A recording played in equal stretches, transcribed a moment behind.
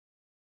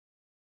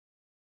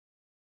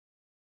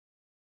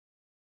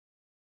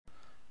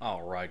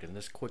Alright, in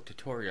this quick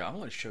tutorial I'm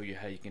going to show you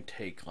how you can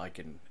take like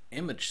an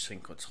image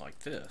sequence like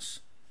this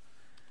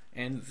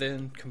and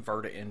then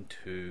convert it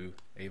into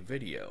a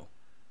video.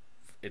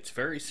 It's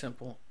very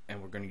simple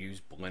and we're going to use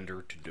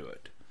Blender to do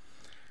it.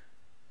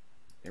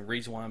 The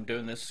reason why I'm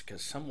doing this is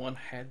because someone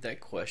had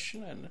that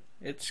question and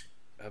it's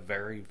a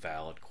very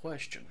valid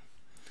question.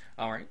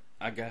 Alright,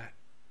 I got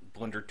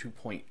Blender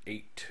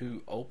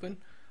 2.82 open.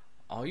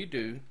 All you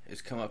do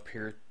is come up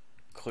here,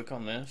 click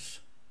on this,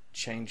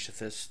 change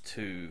this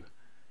to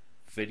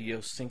video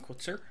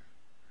sequencer,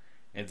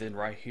 and then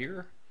right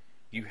here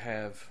you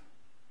have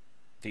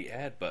the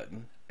add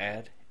button,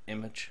 add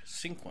image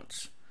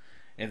sequence,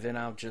 and then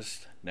I'll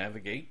just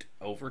navigate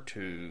over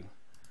to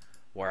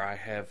where I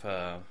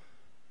have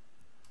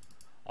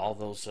all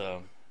those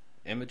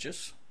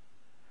images,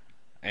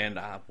 and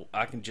I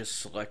can just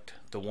select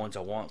the ones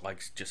I want.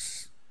 Like,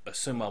 just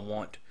assume I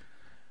want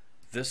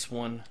this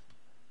one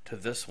to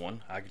this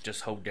one. I can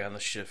just hold down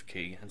the shift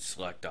key and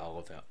select all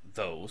of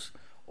those,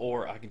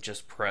 or I can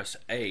just press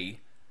A,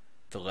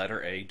 the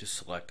letter A, to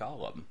select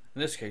all of them.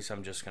 In this case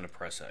I'm just going to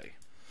press A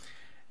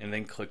and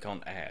then click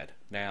on add.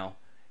 Now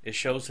it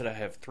shows that I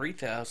have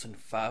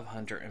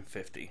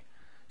 3,550,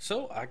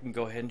 so I can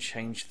go ahead and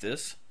change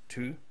this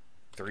to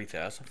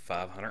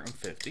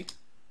 3,550,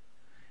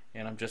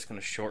 and I'm just going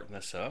to shorten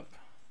this up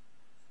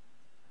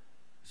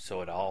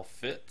so it all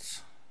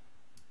fits.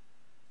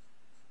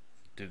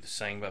 Do the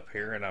same up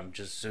here, and I'm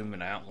just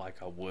zooming out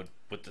like I would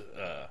with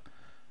the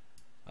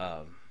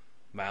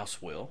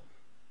mouse wheel.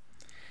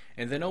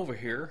 And then over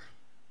here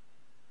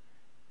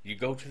you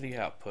go to the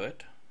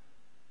output,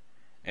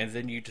 and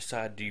then you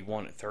decide, do you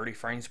want it 30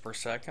 frames per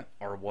second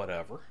or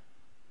whatever.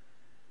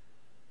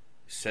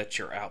 Set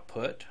your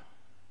output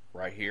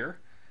right here.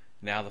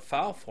 Now the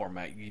file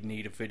format, you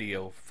need a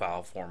video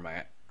file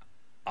format,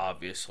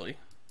 obviously,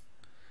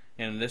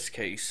 and in this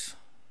case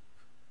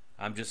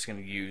I'm just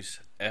going to use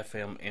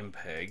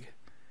FMmpeg,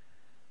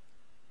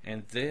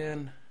 and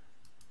then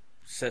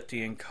set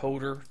the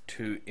encoder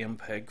to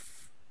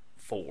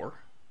MPEG-4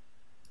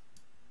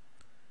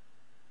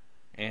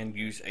 and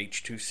use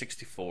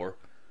H.264.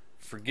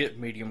 Forget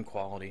medium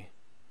quality,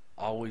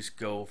 always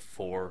go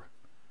for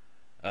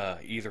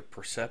either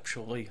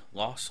perceptually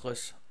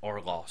lossless or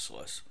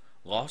lossless.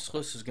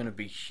 Lossless is going to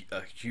be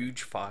a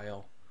huge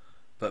file,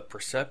 but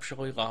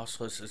perceptually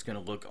lossless is going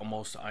to look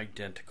almost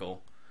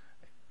identical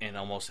in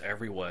almost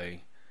every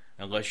way,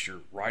 unless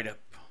you're right up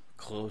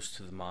close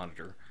to the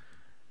monitor,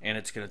 and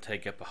it's going to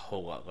take up a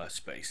whole lot less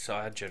space. So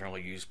I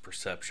generally use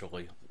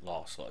perceptually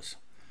lossless.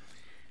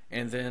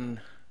 And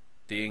then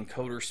the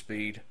encoder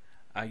speed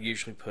I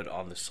usually put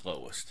on the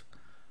slowest,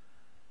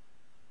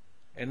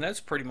 and that's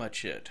pretty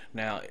much it.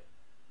 Now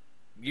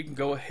you can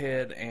go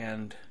ahead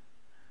and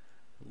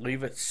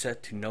leave it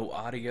set to no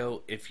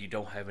audio if you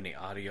don't have any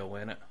audio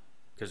in it,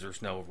 because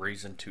there's no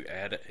reason to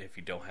add it if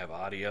you don't have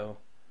audio.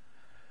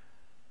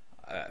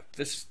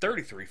 This is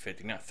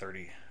 3350, not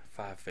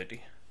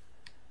 3550.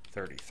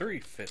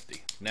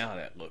 3350. Now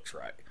that looks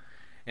right.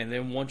 And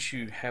then once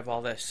you have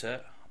all that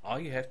set, all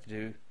you have to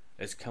do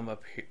is come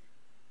up here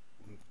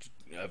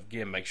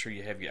again. Make sure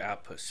you have your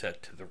output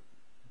set to the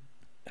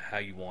how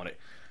you want it.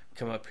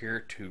 Come up here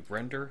to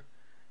render,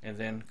 and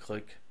then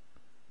click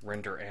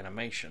render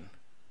animation,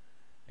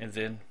 and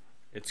then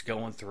it's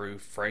going through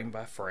frame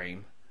by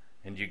frame,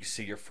 and you can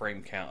see your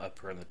frame count up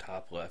here in the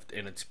top left,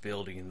 and it's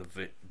building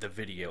the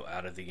video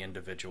out of the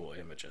individual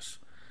images.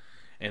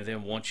 And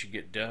then once you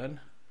get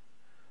done,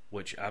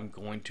 which I'm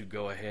going to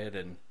go ahead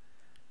and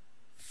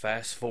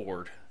fast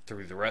forward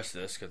through the rest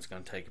of this because it's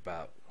going to take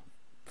about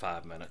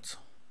 5 minutes.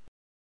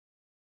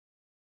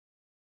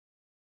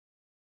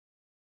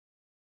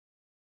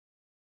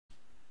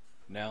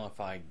 Now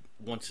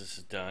once this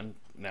is done,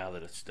 now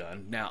that it's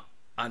done, now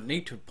I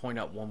need to point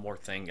out one more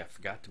thing I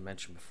forgot to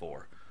mention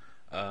before.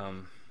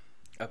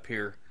 Up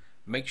here,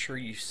 make sure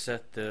you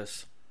set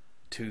this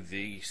to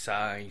the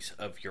size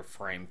of your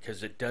frame,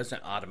 because it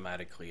doesn't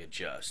automatically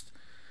adjust.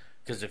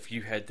 Because if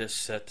you had this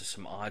set to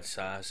some odd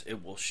size,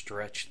 it will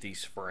stretch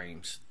these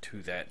frames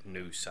to that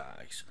new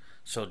size.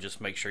 So just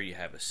make sure you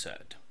have it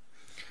set.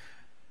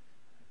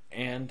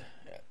 And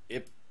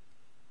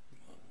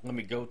let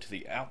me go to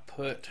the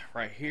output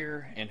right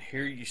here, and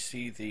here you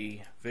see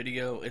the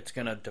video. It's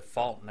going to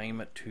default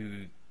name it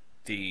to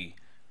the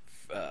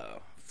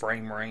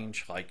frame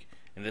range. Like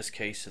in this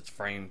case it's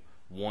frame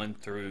 1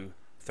 through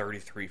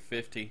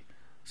 3350,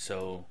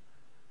 so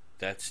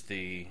that's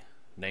the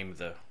name of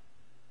the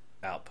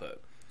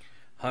output.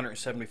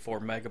 174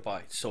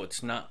 megabytes, so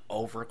it's not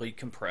overly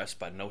compressed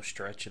by no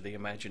stretch of the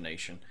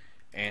imagination,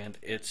 and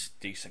it's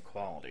decent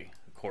quality.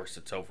 Of course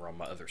it's over on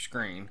my other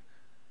screen.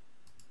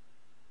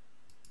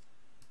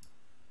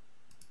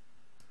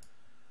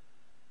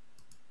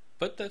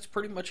 But that's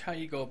pretty much how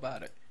you go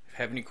about it. If you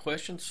have any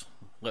questions,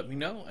 let me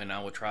know and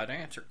I will try to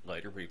answer.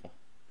 Later, people.